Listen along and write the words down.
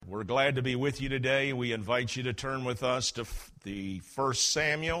We're glad to be with you today. We invite you to turn with us to the 1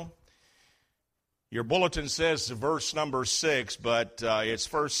 Samuel. Your bulletin says verse number 6, but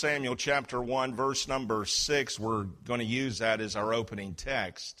it's 1 Samuel chapter 1, verse number 6. We're going to use that as our opening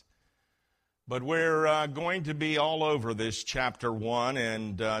text. But we're going to be all over this chapter 1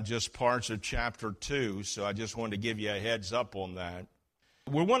 and just parts of chapter 2, so I just wanted to give you a heads up on that.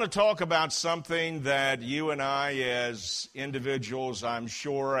 We want to talk about something that you and I as individuals, I'm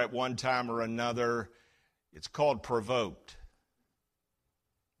sure at one time or another, it's called provoked.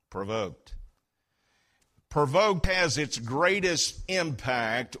 Provoked. Provoked has its greatest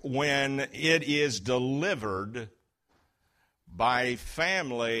impact when it is delivered by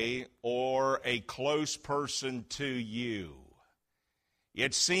family or a close person to you.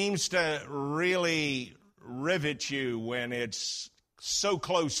 It seems to really rivet you when it's so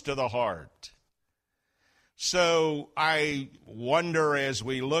close to the heart. So I wonder, as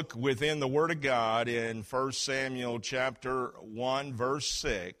we look within the Word of God in 1 Samuel chapter 1, verse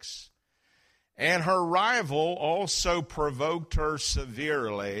 6, and her rival also provoked her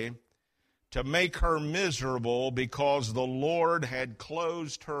severely to make her miserable because the Lord had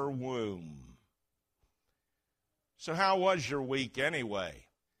closed her womb. So how was your week anyway?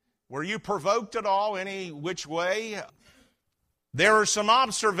 Were you provoked at all, any which way? There are some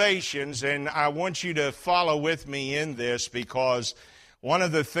observations, and I want you to follow with me in this, because one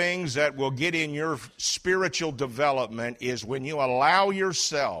of the things that will get in your spiritual development is when you allow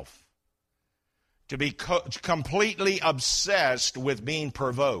yourself to be completely obsessed with being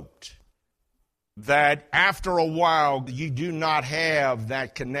provoked, that after a while you do not have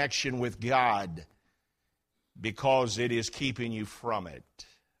that connection with God because it is keeping you from it.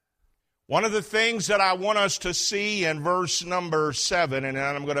 One of the things that I want us to see in verse number 7, and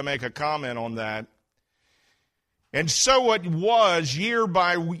I'm going to make a comment on that. And so it was year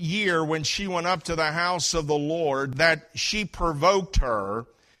by year when she went up to the house of the Lord that she provoked her.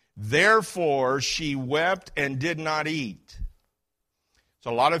 Therefore she wept and did not eat.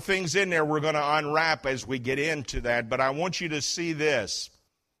 So a lot of things in there we're going to unwrap as we get into that, but I want you to see this.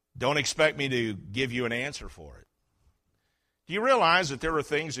 Don't expect me to give you an answer for it. Do you realize that there are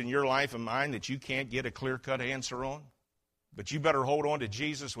things in your life and mine that you can't get a clear-cut answer on? But you better hold on to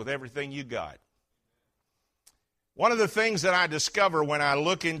Jesus with everything you got. One of the things that I discover when I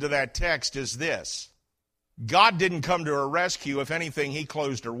look into that text is this. God didn't come to her rescue. If anything, he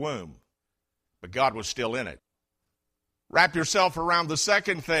closed her womb. But God was still in it. Wrap yourself around the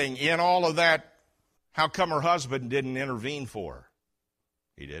second thing. In all of that, how come her husband didn't intervene for her?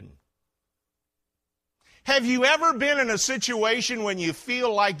 He didn't. Have you ever been in a situation when you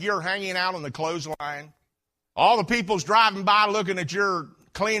feel like you're hanging out on the clothesline? All the people's driving by looking at your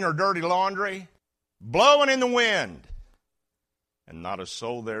clean or dirty laundry, blowing in the wind, and not a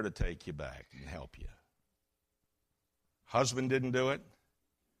soul there to take you back and help you. Husband didn't do it.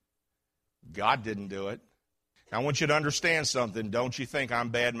 God didn't do it. Now, I want you to understand something. Don't you think I'm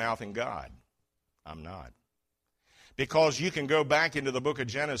bad-mouthing God? I'm not. Because you can go back into the book of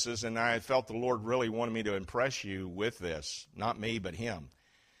Genesis, and I felt the Lord really wanted me to impress you with this. Not me, but him.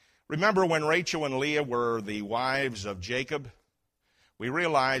 Remember when Rachel and Leah were the wives of Jacob? We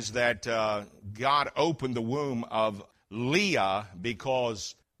realized that God opened the womb of Leah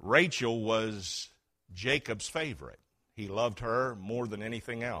because Rachel was Jacob's favorite. He loved her more than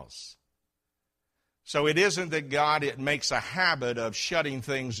anything else. So it isn't that God makes a habit of shutting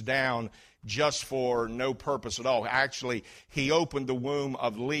things down just for no purpose at all. Actually, he opened the womb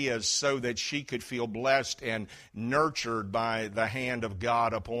of Leah so that she could feel blessed and nurtured by the hand of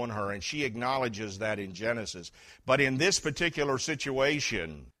God upon her, and she acknowledges that in Genesis. But in this particular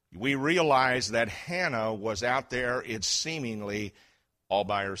situation, we realize that Hannah was out there, it's seemingly all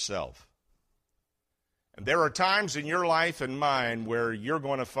by herself. And there are times in your life and mine where you're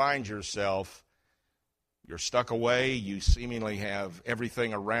going to find yourself, you're stuck away, you seemingly have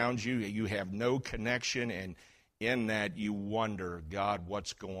everything around you, you have no connection, and in that you wonder, God,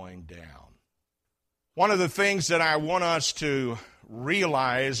 what's going down? One of the things that I want us to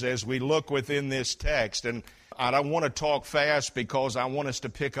realize as we look within this text, and I don't want to talk fast because I want us to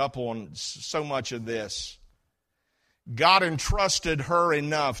pick up on so much of this. God entrusted her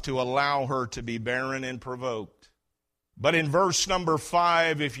enough to allow her to be barren and provoked. But in verse number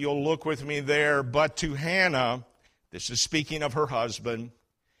 5, if you'll look with me there, but to Hannah, this is speaking of her husband,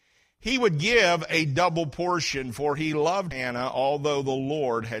 he would give a double portion, for he loved Hannah, although the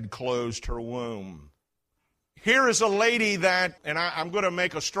Lord had closed her womb. Here is a lady that, and I'm going to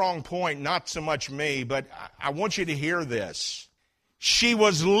make a strong point, not so much me, but I want you to hear this. She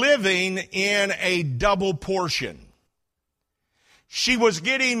was living in a double portion. She was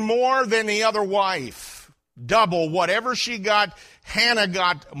getting more than the other wife. Double. Whatever she got, Hannah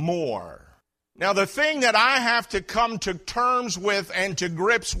got more. Now, the thing that I have to come to terms with and to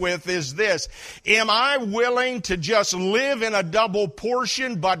grips with is this. Am I willing to just live in a double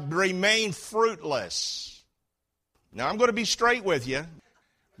portion but remain fruitless? Now, I'm going to be straight with you.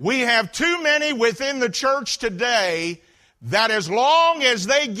 We have too many within the church today that as long as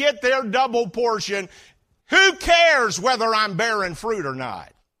they get their double portion, who cares whether I'm bearing fruit or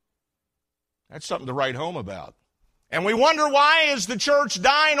not? That's something to write home about. And we wonder, why is the church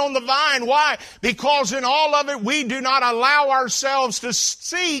dying on the vine? Why? Because in all of it, we do not allow ourselves to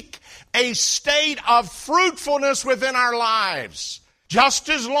seek a state of fruitfulness within our lives. Just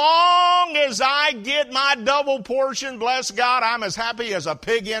as long as I get my double portion, bless God, I'm as happy as a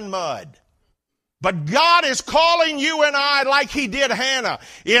pig in mud. But God is calling you and I, like He did Hannah,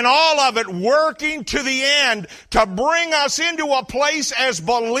 in all of it, working to the end to bring us into a place as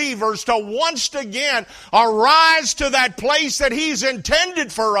believers to once again arise to that place that He's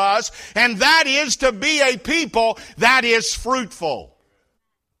intended for us, and that is to be a people that is fruitful.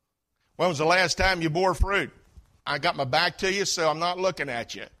 When was the last time you bore fruit? I got my back to you, so I'm not looking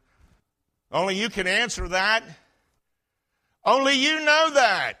at you. Only you can answer that. Only you know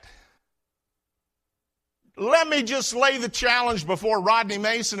that. Let me just lay the challenge before Rodney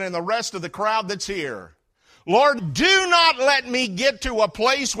Mason and the rest of the crowd that's here. Lord, do not let me get to a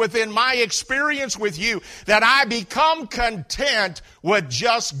place within my experience with you that I become content with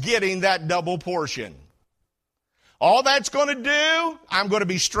just getting that double portion. All that's going to do, I'm going to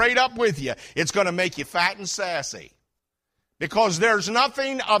be straight up with you, it's going to make you fat and sassy. Because there's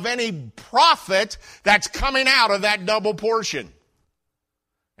nothing of any profit that's coming out of that double portion.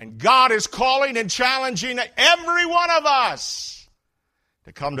 And God is calling and challenging every one of us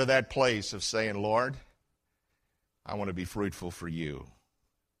to come to that place of saying, Lord, I want to be fruitful for you.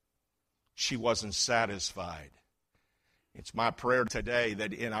 She wasn't satisfied. It's my prayer today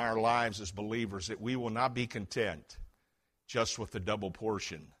that in our lives as believers that we will not be content just with the double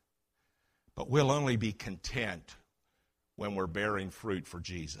portion, but we'll only be content when we're bearing fruit for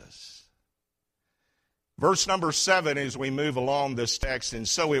Jesus. Verse number 7, as we move along this text, and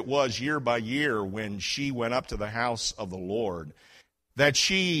so it was year by year when she went up to the house of the Lord, that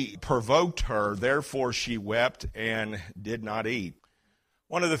she provoked her, therefore she wept and did not eat.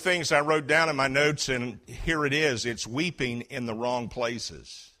 One of the things I wrote down in my notes, and here it is, it's weeping in the wrong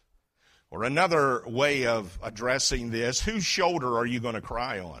places. Or another way of addressing this, whose shoulder are you going to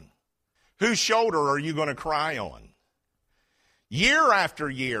cry on? Whose shoulder are you going to cry on? Year after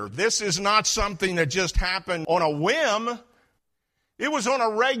year, this is not something that just happened on a whim. It was on a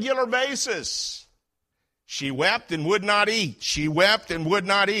regular basis. She wept and would not eat. She wept and would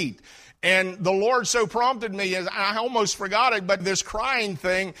not eat. And the Lord so prompted me, I almost forgot it, but this crying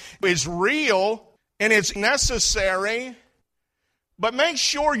thing is real and it's necessary. But make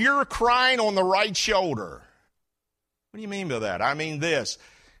sure you're crying on the right shoulder. What do you mean by that? I mean this.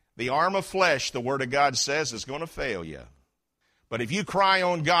 The arm of flesh, the Word of God says, is going to fail you. But if you cry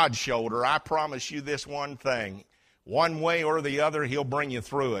on God's shoulder, I promise you this one thing. One way or the other, He'll bring you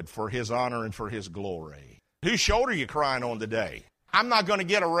through it for His honor and for His glory. Whose shoulder are you crying on today? I'm not going to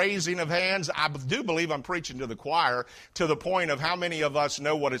get a raising of hands. I do believe I'm preaching to the choir to the point of how many of us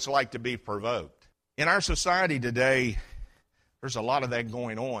know what it's like to be provoked. In our society today, there's a lot of that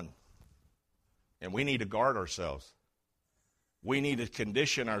going on. And we need to guard ourselves. We need to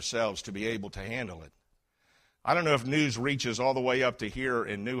condition ourselves to be able to handle it. I don't know if news reaches all the way up to here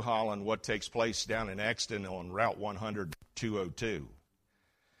in New Holland what takes place down in Exton on Route 100 202.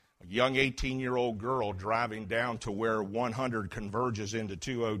 A young 18-year-old girl driving down to where 100 converges into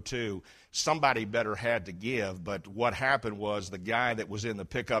 202. Somebody better had to give, but what happened was the guy that was in the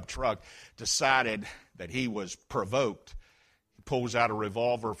pickup truck decided that he was provoked. He pulls out a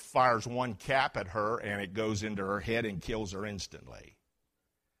revolver, fires one cap at her, and it goes into her head and kills her instantly.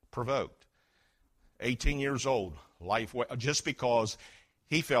 Provoked. 18 years old, life just because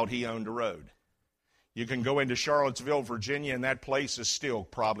he felt he owned the road. You can go into Charlottesville, Virginia, and that place is still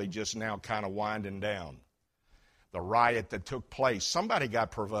probably just now kind of winding down. The riot that took place, somebody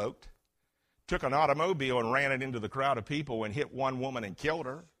got provoked, took an automobile and ran it into the crowd of people and hit one woman and killed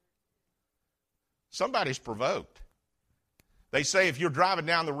her. Somebody's provoked. They say if you're driving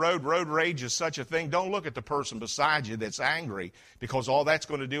down the road rage is such a thing, don't look at the person beside you that's angry, because all that's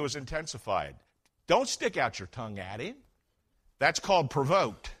going to do is intensify it. Don't stick out your tongue at him. That's called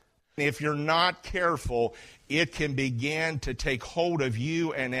provoked. If you're not careful, it can begin to take hold of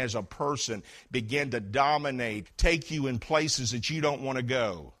you and as a person begin to dominate, take you in places that you don't want to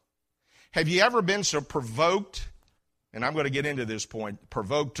go. Have you ever been so provoked And I'm going to get into this point,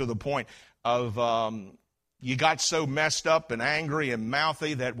 provoked to the point of you got so messed up and angry and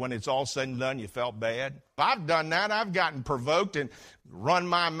mouthy that when it's all said and done, you felt bad. If I've done that, I've gotten provoked and run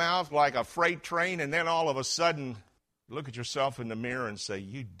my mouth like a freight train, and then all of a sudden, look at yourself in the mirror and say,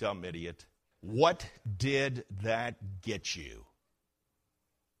 you dumb idiot. What did that get you?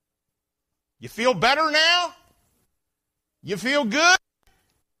 You feel better now? You feel good?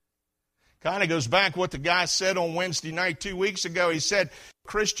 Kind of goes back what the guy said on Wednesday night 2 weeks ago. He said,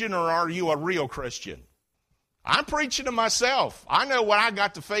 Christian, or are you a real Christian? I'm preaching to myself. I know what I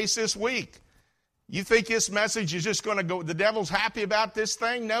got to face this week. You think this message is just going to go, the devil's happy about this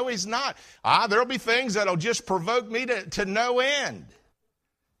thing? No, he's not. There'll be things that'll just provoke me to no end.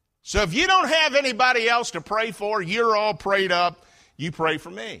 So if you don't have anybody else to pray for, you're all prayed up, you pray for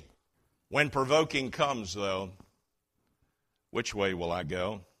me. When provoking comes, though, which way will I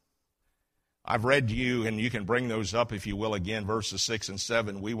go? I've read to you, and you can bring those up if you will again, verses 6 and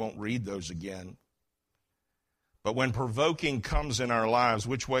 7. We won't read those again. But when provoking comes in our lives,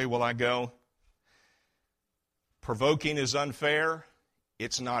 which way will I go? Provoking is unfair.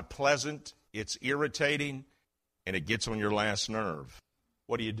 It's not pleasant. It's irritating. And it gets on your last nerve.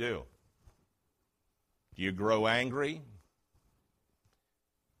 What do? Do you grow angry?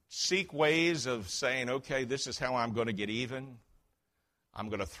 Seek ways of saying, okay, this is how I'm going to get even. I'm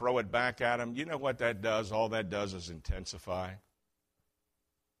going to throw it back at him. You know what that does? All that does is intensify.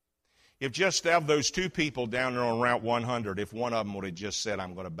 If just of those two people down there on Route 100, if one of them would have just said,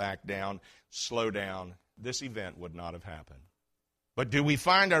 I'm going to back down, slow down, this event would not have happened. But do we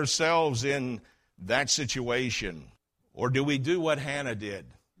find ourselves in that situation? Or do we do what Hannah did?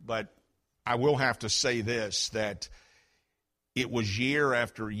 But I will have to say this, that it was year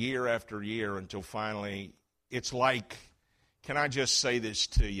after year after year until finally, it's like, can I just say this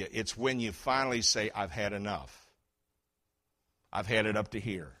to you? It's when you finally say, I've had enough. I've had it up to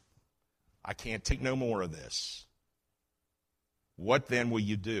here. I can't take no more of this. What then will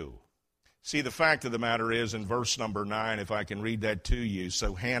you do? See, the fact of the matter is, in verse number 9, if I can read that to you,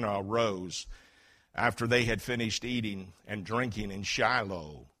 so Hannah arose after they had finished eating and drinking in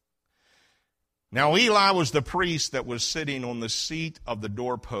Shiloh. Now Eli was the priest that was sitting on the seat of the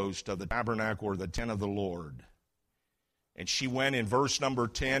doorpost of the tabernacle or the tent of the Lord. And she went in verse number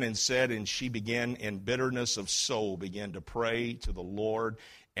 10 and said, and she began in bitterness of soul, began to pray to the Lord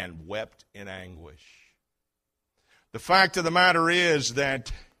and wept in anguish. The fact of the matter is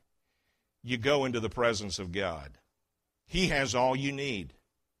that you go into the presence of God. He has all you need.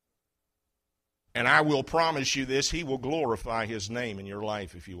 And I will promise you this, He will glorify His name in your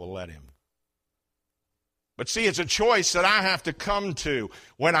life if you will let Him. But see, it's a choice that I have to come to.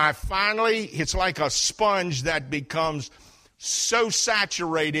 When I finally, it's like a sponge that becomes so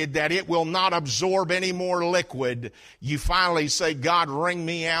saturated that it will not absorb any more liquid. You finally say, God, wring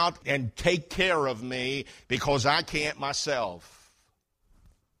me out and take care of me because I can't myself.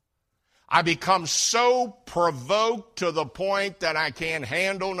 I become so provoked to the point that I can't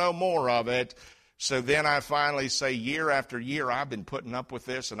handle no more of it. So then I finally say, year after year, I've been putting up with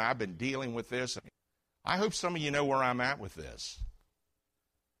this and I've been dealing with this. I hope some of you know where I'm at with this,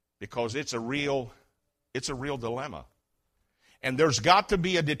 because it's a real dilemma. And there's got to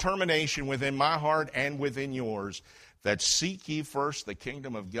be a determination within my heart and within yours that seek ye first the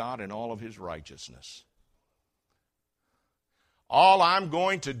kingdom of God and all of His righteousness. All I'm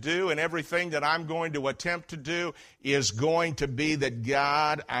going to do and everything that I'm going to attempt to do is going to be that,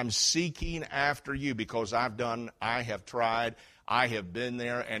 God, I'm seeking after you because I have tried, I have been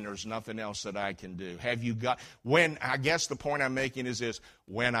there, and there's nothing else that I can do. I guess the point I'm making is this,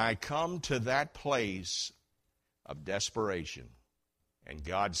 when I come to that place of desperation and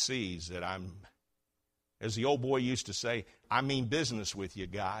God sees that I'm, as the old boy used to say, I mean business with you,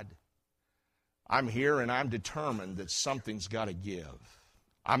 God. I'm here and I'm determined that something's got to give.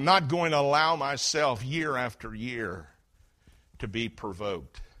 I'm not going to allow myself year after year to be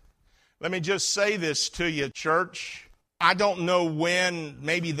provoked. Let me just say this to you, church. I don't know when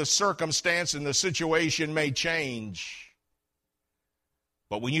maybe the circumstance and the situation may change.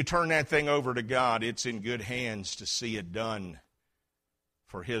 But when you turn that thing over to God, it's in good hands to see it done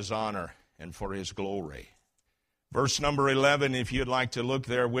for His honor and for His glory. Verse number 11, if you'd like to look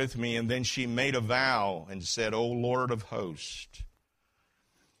there with me. And then she made a vow and said, O Lord of hosts,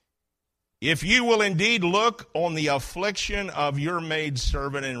 if you will indeed look on the affliction of your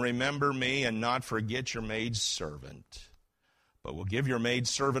maidservant and remember me and not forget your maidservant, but will give your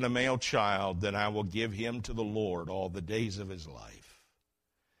maidservant a male child, then I will give him to the Lord all the days of his life.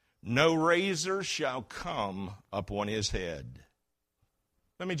 No razor shall come upon his head.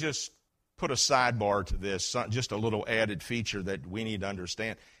 Let me just put a sidebar to this, just a little added feature that we need to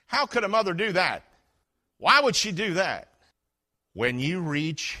understand. How could a mother do that? Why would she do that? When you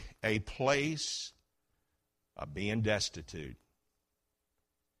reach a place of being destitute,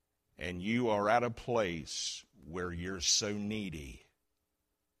 and you are at a place where you're so needy,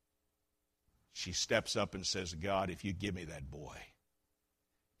 she steps up and says, God, if you give me that boy,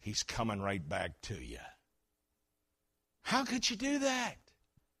 he's coming right back to you. How could you do that?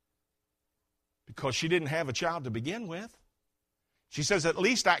 Because she didn't have a child to begin with. She says, at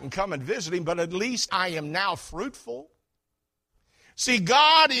least I can come and visit him, but at least I am now fruitful. See,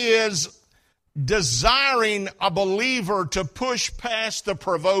 God is desiring a believer to push past the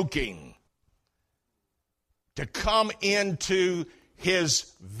provoking, to come into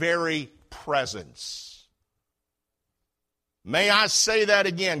his very presence. May I say that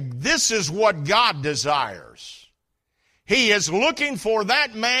again? This is what God desires. He is looking for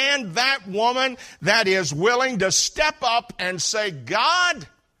that man, that woman that is willing to step up and say, God,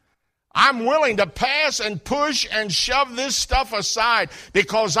 I'm willing to pass and push and shove this stuff aside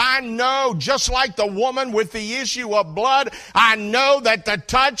because I know, just like the woman with the issue of blood, I know that the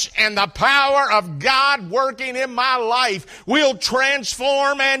touch and the power of God working in my life will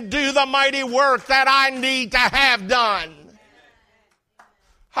transform and do the mighty work that I need to have done.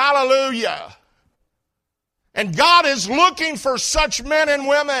 Hallelujah. And God is looking for such men and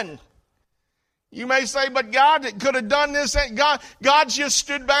women. You may say, but God could have done this. God just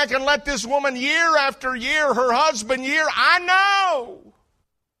stood back and let this woman year after year, her husband year. I know.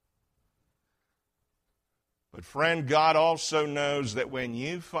 But friend, God also knows that when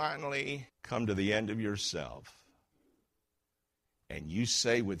you finally come to the end of yourself and you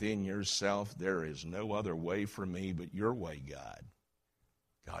say within yourself, there is no other way for me but your way, God.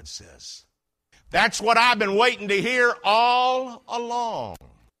 God says, that's what I've been waiting to hear all along.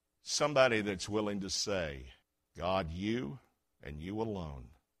 Somebody that's willing to say, God, you and you alone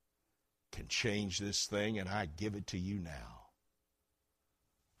can change this thing, and I give it to you now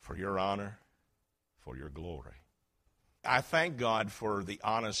for your honor, for your glory. I thank God for the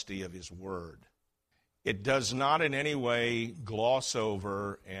honesty of his word. It does not in any way gloss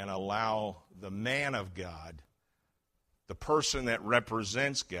over and allow the man of God, the person that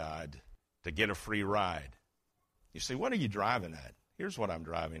represents God, to get a free ride. You say, what are you driving at? Here's what I'm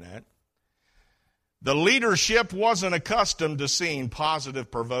driving at. The leadership wasn't accustomed to seeing positive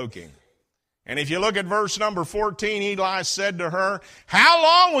provoking. And if you look at verse number 14, Eli said to her, how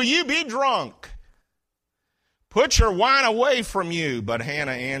long will you be drunk? Put your wine away from you. But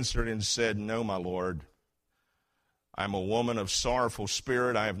Hannah answered and said, no, my Lord. I'm a woman of sorrowful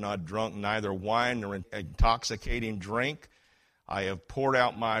spirit. I have not drunk neither wine nor intoxicating drink. I have poured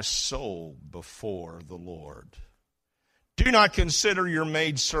out my soul before the Lord. Do not consider your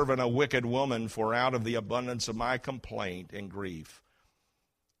maidservant a wicked woman, for out of the abundance of my complaint and grief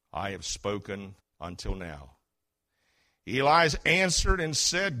I have spoken until now. Eli answered and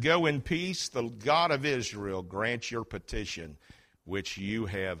said, go in peace. The God of Israel grant your petition, which you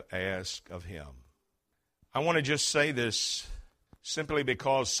have asked of him. I want to just say this simply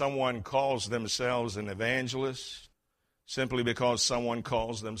because someone calls themselves an evangelist, simply because someone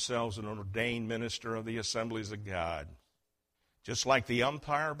calls themselves an ordained minister of the Assemblies of God. Just like the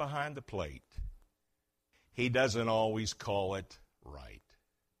umpire behind the plate, he doesn't always call it right.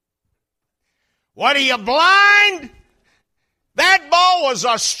 What, are you blind? That ball was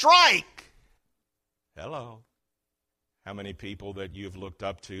a strike. Hello. How many people that you've looked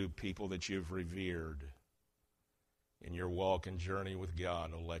up to, people that you've revered in your walk and journey with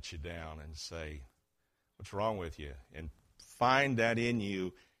God will let you down and say, what's wrong with you? And find that in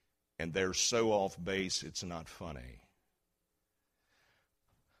you, and they're so off base it's not funny.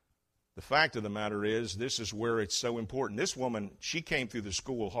 The fact of the matter is, this is where it's so important. This woman, she came through the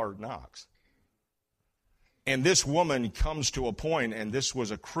school of hard knocks. And this woman comes to a point, and this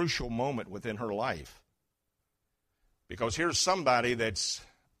was a crucial moment within her life. Because here's somebody that's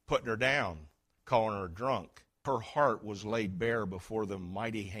putting her down, calling her drunk. Her heart was laid bare before the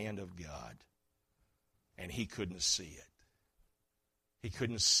mighty hand of God. And he couldn't see it. He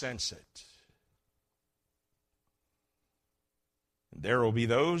couldn't sense it. There will be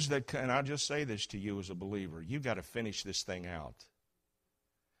those that, and I'll just say this to you as a believer, you've got to finish this thing out.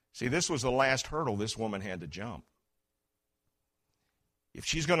 See, this was the last hurdle this woman had to jump. If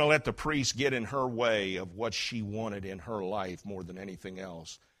she's going to let the priest get in her way of what she wanted in her life more than anything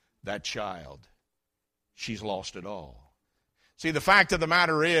else, that child, she's lost it all. See, the fact of the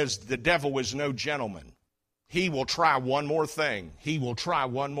matter is, the devil was no gentleman. He will try one more thing. He will try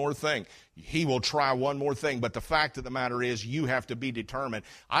one more thing. He will try one more thing. But the fact of the matter is, you have to be determined.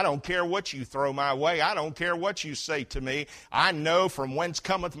 I don't care what you throw my way. I don't care what you say to me. I know from whence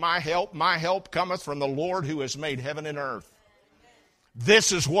cometh my help. My help cometh from the Lord who has made heaven and earth.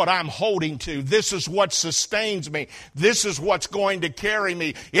 This is what I'm holding to. This is what sustains me. This is what's going to carry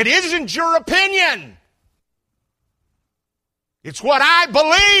me. It isn't your opinion. It's what I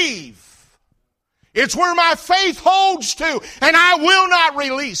believe. It's where my faith holds to, and I will not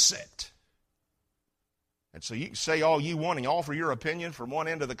release it. And so you can say all you want and offer your opinion from one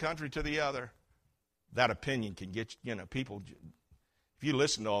end of the country to the other. That opinion can get, people, if you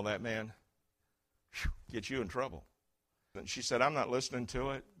listen to all that, man, get you in trouble. And she said, I'm not listening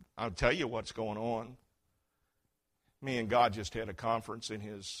to it. I'll tell you what's going on. Me and God just had a conference in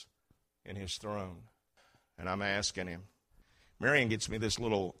his throne, and I'm asking him. Marion gets me this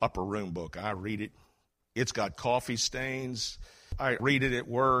little upper room book. I read it. It's got coffee stains. I read it at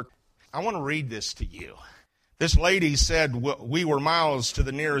work. I want to read this to you. This lady said, we were miles to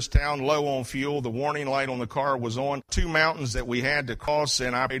the nearest town, low on fuel. The warning light on the car was on. 2 mountains that we had to cross,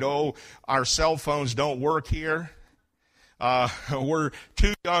 and I said, our cell phones don't work here. We're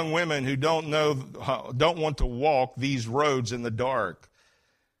 2 young women who don't want to walk these roads in the dark.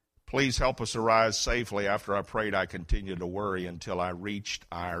 Please help us arrive safely. After I prayed, I continued to worry until I reached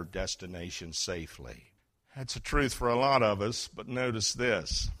our destination safely. That's the truth for a lot of us, but notice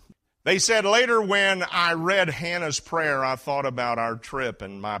this. They said later when I read Hannah's prayer, I thought about our trip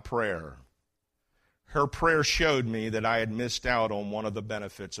and my prayer. Her prayer showed me that I had missed out on one of the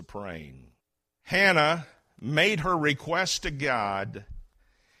benefits of praying. Hannah made her request to God,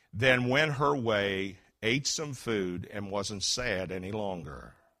 then went her way, ate some food, and wasn't sad any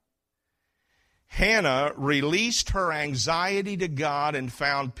longer. Hannah released her anxiety to God and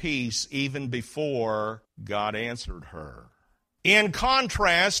found peace even before God answered her. In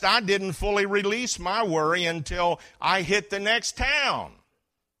contrast, I didn't fully release my worry until I hit the next town.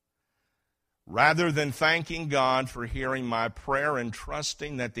 Rather than thanking God for hearing my prayer and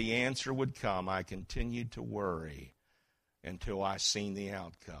trusting that the answer would come, I continued to worry until I seen the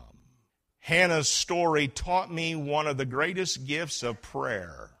outcome. Hannah's story taught me one of the greatest gifts of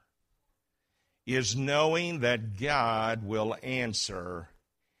prayer is knowing that God will answer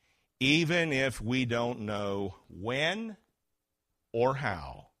even if we don't know when or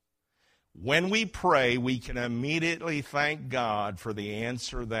how. When we pray, we can immediately thank God for the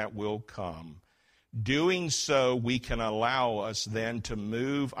answer that will come. Doing so, we can allow us then to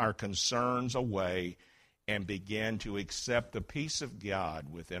move our concerns away and begin to accept the peace of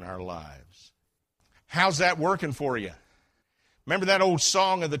God within our lives. How's that working for you? Remember that old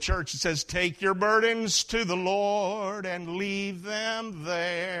song of the church that says, take your burdens to the Lord and leave them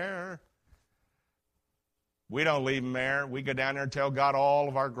there. We don't leave them there. We go down there and tell God all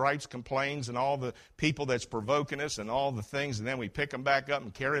of our gripes, complaints, and all the people that's provoking us and all the things, and then we pick them back up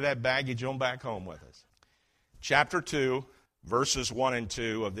and carry that baggage on back home with us. Chapter 2, verses 1 and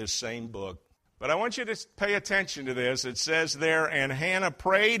 2 of this same book. But I want you to pay attention to this. It says there, and Hannah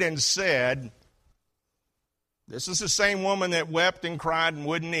prayed and said, this is the same woman that wept and cried and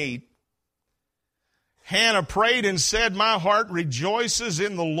wouldn't eat. Hannah prayed and said, my heart rejoices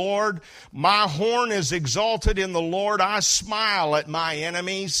in the Lord. My horn is exalted in the Lord. I smile at my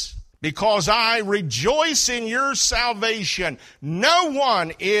enemies because I rejoice in your salvation. No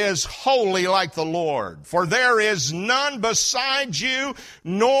one is holy like the Lord, for there is none beside you,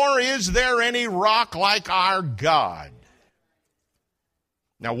 nor is there any rock like our God.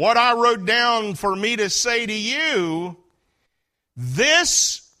 Now, what I wrote down for me to say to you,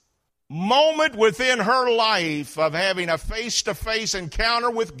 this moment within her life of having a face-to-face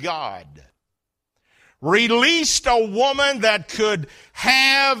encounter with God released a woman that could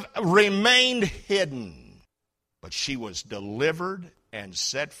have remained hidden, but she was delivered and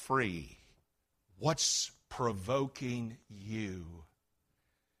set free. What's provoking you?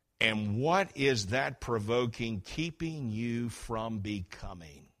 And what is that provoking keeping you from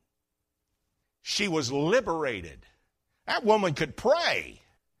becoming? She was liberated. That woman could pray.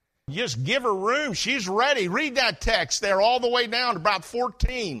 Just give her room. She's ready. Read that text there all the way down to about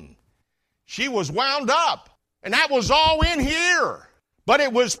 14. She was wound up. And that was all in here. But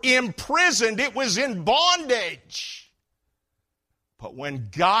it was imprisoned. It was in bondage. But when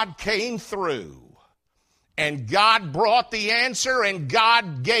God came through, and God brought the answer, and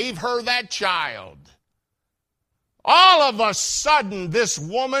God gave her that child, all of a sudden, this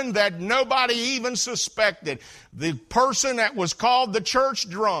woman that nobody even suspected, the person that was called the church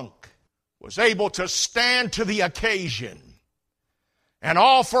drunk, was able to stand to the occasion and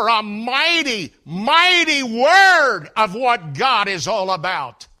offer a mighty, mighty word of what God is all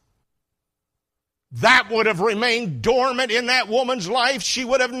about. That would have remained dormant in that woman's life. She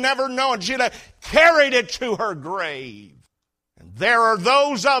would have never known. She'd have carried it to her grave. And there are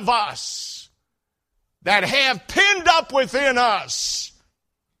those of us that have pinned up within us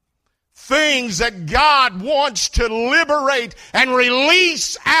things that God wants to liberate and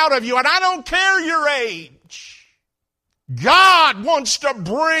release out of you. And I don't care your age. God wants to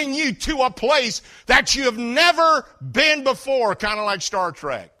bring you to a place that you have never been before, kind of like Star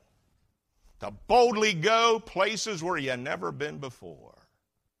Trek. To boldly go places where you've never been before.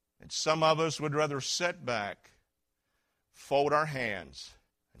 And some of us would rather sit back, fold our hands,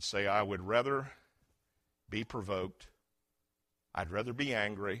 and say, I would rather be provoked. I'd rather be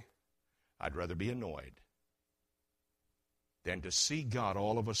angry. I'd rather be annoyed than to see God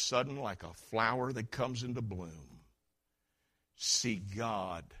all of a sudden like a flower that comes into bloom. See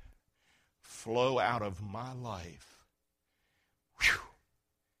God flow out of my life. Whew.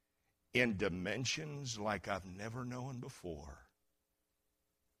 In dimensions like I've never known before.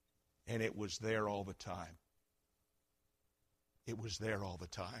 And it was there all the time. It was there all the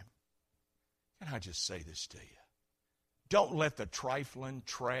time. Can I just say this to you? Don't let the trifling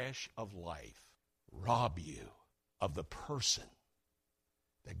trash of life rob you of the person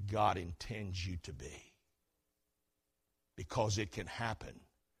that God intends you to be. Because it can happen.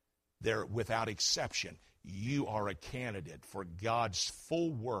 There, without exception, you are a candidate for God's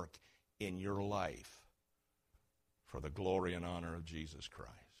full work in your life for the glory and honor of Jesus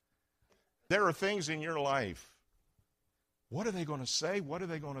Christ. There are things in your life. What are they going to say? What are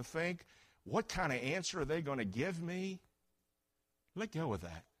they going to think? What kind of answer are they going to give me? Let go of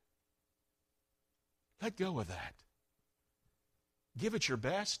that. Let go of that. Give it your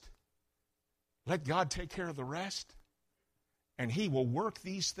best. Let God take care of the rest. And He will work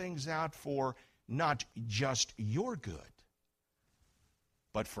these things out for not just your good,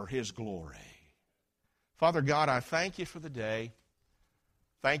 but for His glory. Father God, I thank You for the day.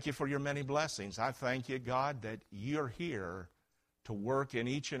 Thank You for Your many blessings. I thank You, God, that You're here to work in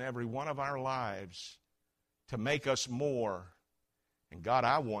each and every one of our lives to make us more. And God,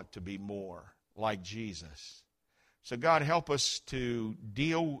 I want to be more like Jesus. So God, help us to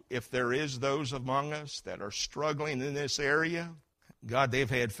deal, if there is those among us that are struggling in this area. God, they've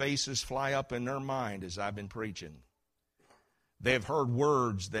had faces fly up in their mind as I've been preaching. They've heard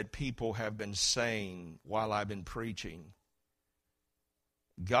words that people have been saying while I've been preaching.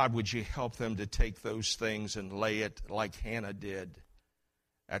 God, would You help them to take those things and lay it like Hannah did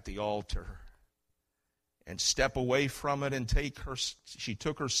at the altar and step away from it and she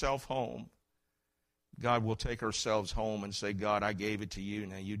took herself home. God will take ourselves home and say, God, I gave it to You,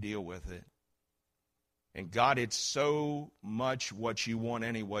 now You deal with it. And God, it's so much what You want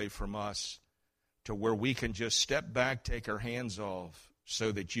anyway from us to where we can just step back, take our hands off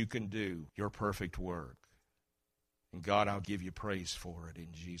so that You can do Your perfect work. And God, I'll give You praise for it in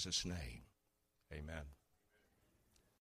Jesus' name. Amen.